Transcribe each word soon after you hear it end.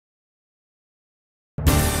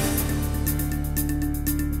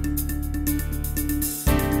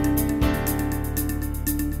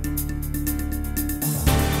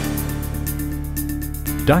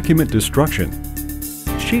document destruction,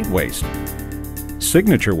 sheet waste,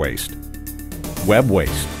 signature waste, web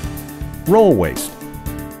waste, roll waste.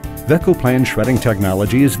 Vecoplan shredding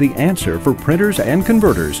technology is the answer for printers and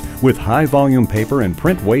converters with high volume paper and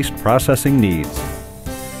print waste processing needs.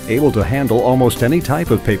 Able to handle almost any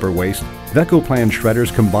type of paper waste, Vecoplan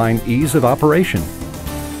shredders combine ease of operation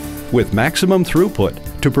with maximum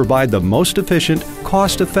throughput to provide the most efficient,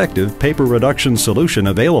 cost-effective paper reduction solution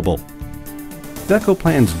available.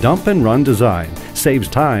 Vecoplan's dump and run design saves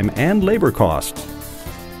time and labor costs,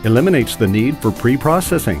 eliminates the need for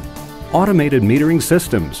pre-processing, automated metering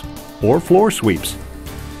systems, or floor sweeps,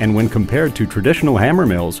 and when compared to traditional hammer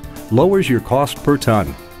mills, lowers your cost per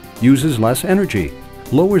ton, uses less energy,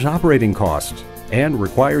 lowers operating costs, and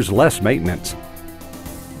requires less maintenance.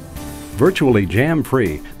 Virtually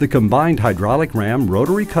jam-free, the combined hydraulic ram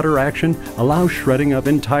rotary cutter action allows shredding of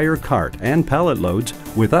entire cart and pallet loads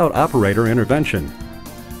without operator intervention.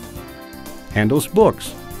 Handles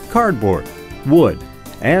books, cardboard, wood,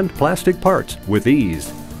 and plastic parts with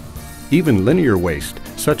ease. Even linear waste,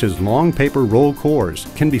 such as long paper roll cores,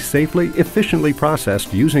 can be safely, efficiently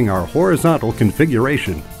processed using our horizontal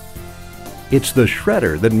configuration. It's the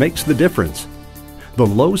shredder that makes the difference. The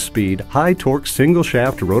low-speed, high-torque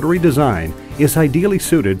single-shaft rotary design is ideally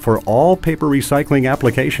suited for all paper recycling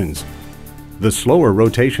applications. The slower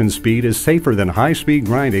rotation speed is safer than high-speed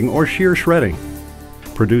grinding or shear shredding.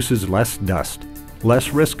 Produces less dust,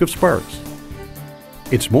 less risk of sparks.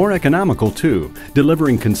 It's more economical too,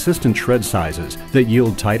 delivering consistent shred sizes that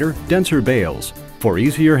yield tighter, denser bales for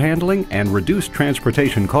easier handling and reduced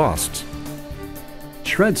transportation costs.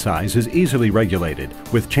 Shred size is easily regulated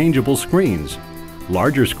with changeable screens.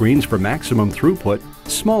 Larger screens for maximum throughput,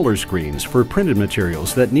 smaller screens for printed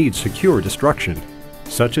materials that need secure destruction,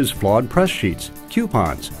 such as flawed press sheets,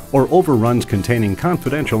 coupons, or overruns containing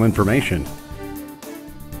confidential information.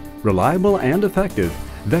 Reliable and effective,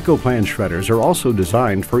 Vecoplan shredders are also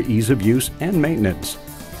designed for ease of use and maintenance.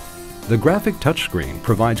 The graphic touchscreen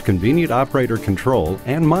provides convenient operator control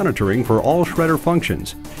and monitoring for all shredder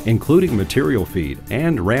functions, including material feed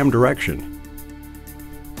and ram direction.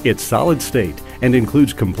 It's solid state and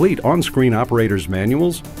includes complete on-screen operators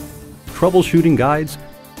manuals, troubleshooting guides,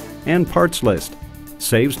 and parts list.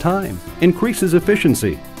 Saves time, increases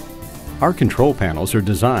efficiency. Our control panels are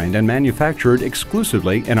designed and manufactured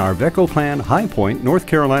exclusively in our Vecoplan High Point, North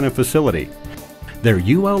Carolina facility. They're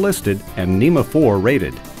UL listed and NEMA 4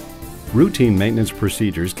 rated. Routine maintenance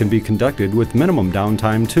procedures can be conducted with minimum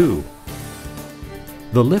downtime too.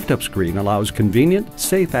 The lift-up screen allows convenient,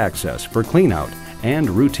 safe access for cleanout and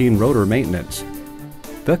routine rotor maintenance.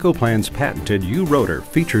 Vecoplan's patented U-rotor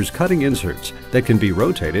features cutting inserts that can be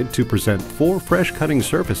rotated to present 4 fresh cutting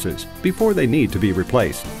surfaces before they need to be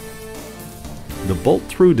replaced. The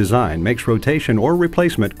bolt-through design makes rotation or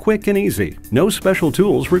replacement quick and easy, no special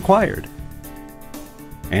tools required.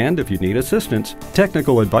 And if you need assistance,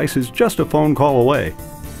 technical advice is just a phone call away.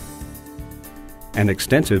 An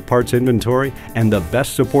extensive parts inventory and the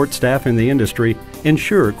best support staff in the industry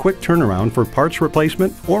ensure quick turnaround for parts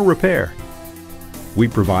replacement or repair. We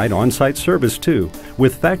provide on-site service too,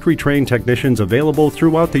 with factory-trained technicians available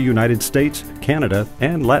throughout the United States, Canada,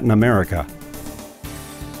 and Latin America.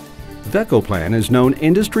 Vecoplan is known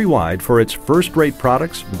industry-wide for its first-rate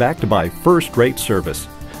products backed by first-rate service,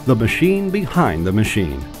 the machine behind the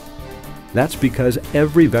machine. That's because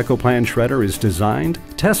every Vecoplan shredder is designed,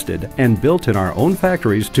 tested, and built in our own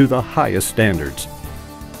factories to the highest standards.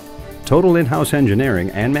 Total in-house engineering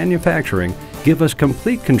and manufacturing give us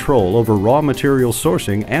complete control over raw material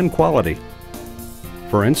sourcing and quality.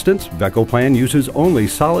 For instance, Vecoplan uses only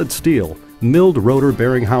solid steel, milled rotor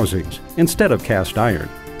bearing housings instead of cast iron.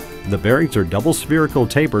 The bearings are double spherical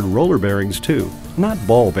tapered roller bearings too, not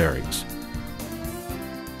ball bearings.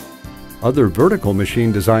 Other vertical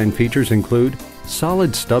machine design features include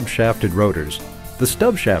solid stub-shafted rotors. The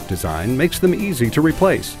stub shaft design makes them easy to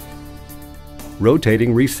replace.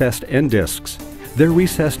 Rotating recessed end discs. They're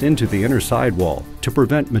recessed into the inner sidewall to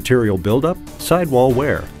prevent material buildup, sidewall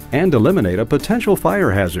wear, and eliminate a potential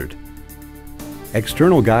fire hazard.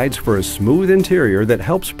 External guides for a smooth interior that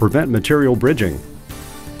helps prevent material bridging.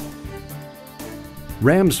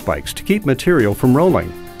 Ram spikes to keep material from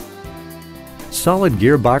rolling. Solid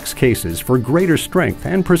gearbox cases for greater strength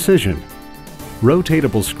and precision.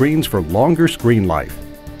 Rotatable screens for longer screen life.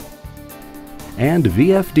 And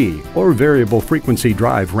VFD, or variable frequency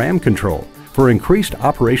drive ram control, for increased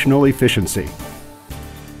operational efficiency.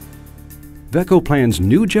 Vecoplan's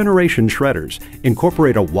new generation shredders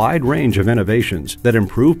incorporate a wide range of innovations that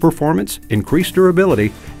improve performance, increase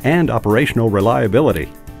durability, and operational reliability.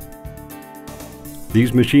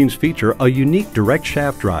 These machines feature a unique direct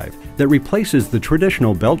shaft drive that replaces the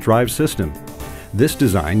traditional belt drive system. This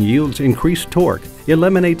design yields increased torque,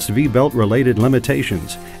 eliminates V-belt related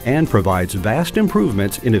limitations, and provides vast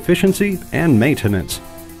improvements in efficiency and maintenance.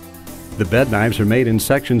 The bed knives are made in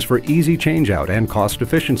sections for easy changeout and cost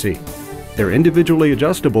efficiency. They're individually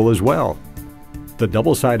adjustable as well. The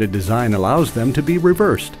double-sided design allows them to be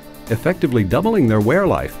reversed, effectively doubling their wear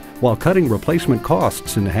life while cutting replacement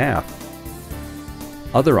costs in half.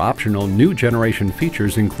 Other optional new generation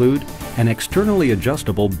features include an externally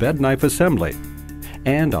adjustable bed knife assembly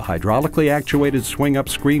and a hydraulically actuated swing-up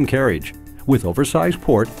screen carriage with oversized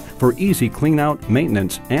port for easy clean-out,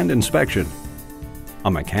 maintenance, and inspection.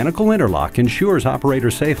 A mechanical interlock ensures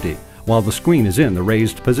operator safety while the screen is in the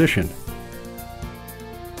raised position.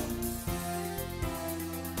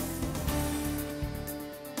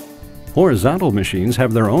 Horizontal machines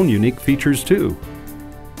have their own unique features too.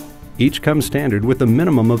 Each comes standard with a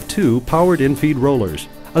minimum of 2 powered in-feed rollers,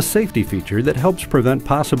 a safety feature that helps prevent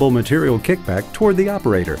possible material kickback toward the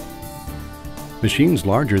operator. Machines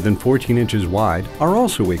larger than 14 inches wide are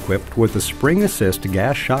also equipped with a spring assist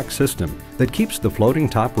gas shock system that keeps the floating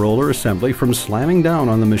top roller assembly from slamming down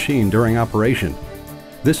on the machine during operation.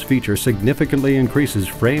 This feature significantly increases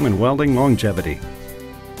frame and welding longevity.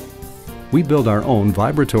 We build our own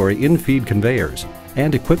vibratory in-feed conveyors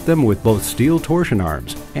and equip them with both steel torsion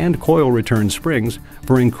arms and coil return springs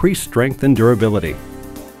for increased strength and durability.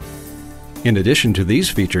 In addition to these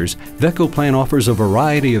features, Vecoplan offers a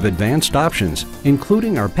variety of advanced options,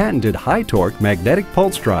 including our patented high-torque magnetic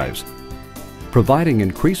pulse drives. Providing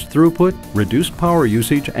increased throughput, reduced power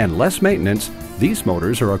usage, and less maintenance, these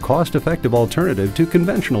motors are a cost-effective alternative to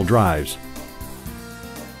conventional drives.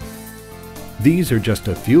 These are just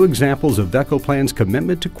a few examples of Vecoplan's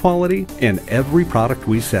commitment to quality in every product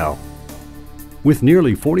we sell. With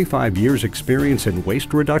nearly 45 years' experience in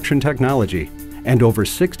waste reduction technology and over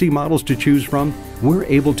 60 models to choose from, we're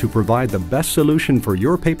able to provide the best solution for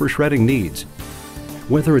your paper shredding needs.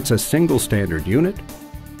 Whether it's a single standard unit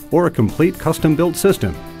or a complete custom-built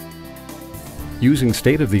system. Using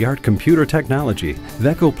state-of-the-art computer technology,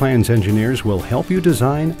 Vecoplan's engineers will help you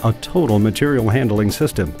design a total material handling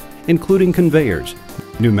system, including conveyors,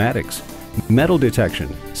 pneumatics, metal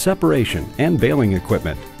detection, separation, and baling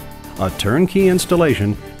equipment. A turnkey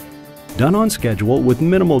installation done on schedule with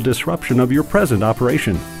minimal disruption of your present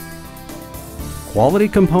operation. Quality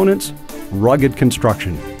components, rugged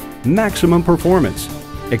construction, maximum performance,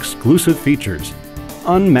 exclusive features,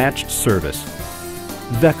 unmatched service.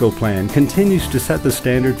 Vecoplan continues to set the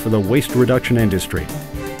standard for the waste reduction industry.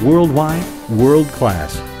 Worldwide,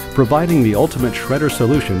 world-class, providing the ultimate shredder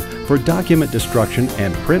solution for document destruction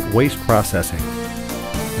and print waste processing.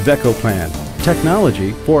 Vecoplan,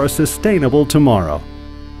 technology for a sustainable tomorrow.